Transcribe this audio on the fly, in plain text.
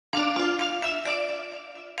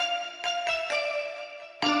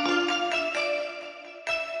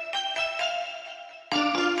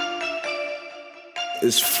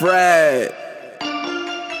It's Fred.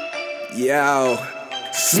 Yo,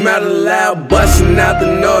 smell the loud bustin' out the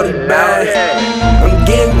naughty bag. I'm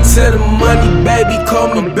getting to the money, baby,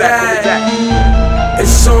 call me back.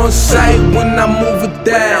 It's on sight when I move with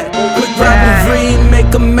that. Quick robbery,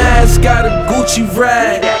 make a mask, got a Gucci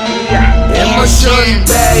rag. And my shorty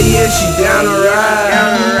bad, yeah, she down to ride.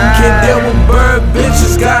 Can't deal with bird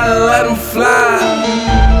bitches, gotta let them fly.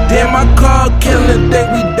 Damn, my car killin',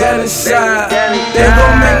 think we dead inside. They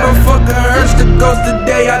gon' make my fucking hearse the ghost the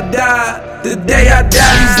day I die. The day I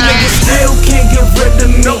die, these niggas still can't get rid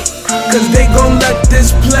of me, cause they gon' let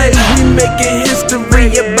this play. We making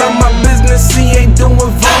history about my business. He ain't doing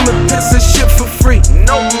vomit, piss and shit for free.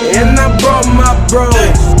 And I brought my bros,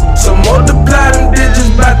 so multiply them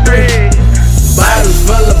digits by 3. Bottles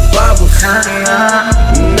full of bubbles,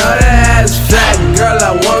 you know that ass fat, girl,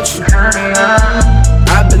 I want you.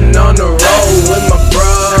 I've been on the road with my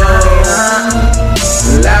bros,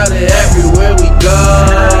 louder everywhere we go.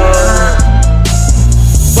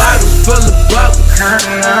 Bottles full of bubbles,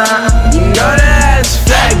 you know that ass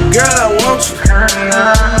fat, girl, I want you.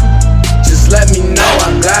 Just let me know I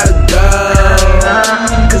gotta go,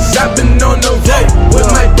 cause I've been on the road with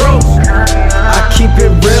my bros. I keep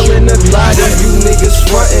it real and a lot of you niggas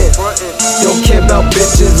frontin'. Don't care about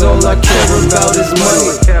bitches, all I care about is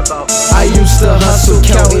money. I used to hustle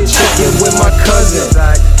counting chicken with my cousin,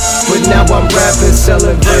 but now I'm rapping,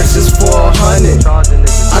 selling verses for 100.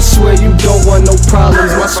 I swear you don't want no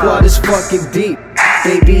problems, my squad is fucking deep.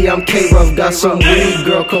 Baby, I'm K-Ruff, got some weed,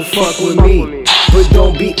 girl, come fuck with me. But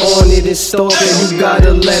don't be on it and stalking, you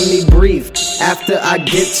gotta let me breathe. After I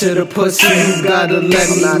get to the pussy, you gotta let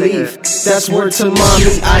me leave. That's word to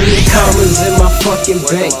mommy, I need commas in my fucking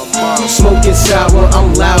bank. Smoking sour,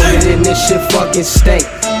 I'm louder and this shit fucking stank.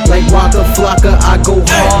 Like Waka Flocka, I go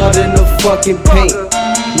hard in the fucking paint.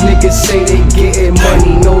 Niggas say they gettin'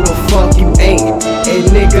 money, no the fuck you ain't. And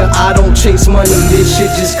nigga, I don't chase money, this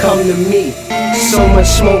shit just come to me. So much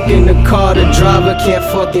smoke in the car, the driver can't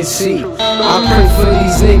fucking see. I pray for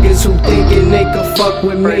these niggas who thinkin' they can fuck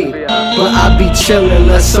with me, but I be chillin',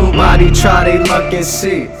 let somebody try they luck and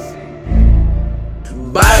see.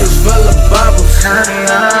 Bottles full of bubbles,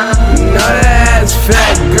 you know that ass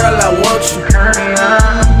fat, girl, I want you.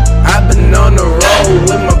 I've been on the road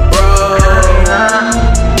with my bros,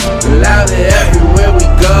 louder everywhere we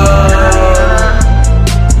go.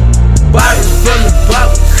 Bottles full of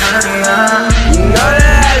bubbles, you know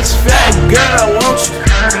that ass fat, girl, I want you.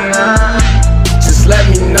 Just let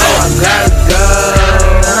me know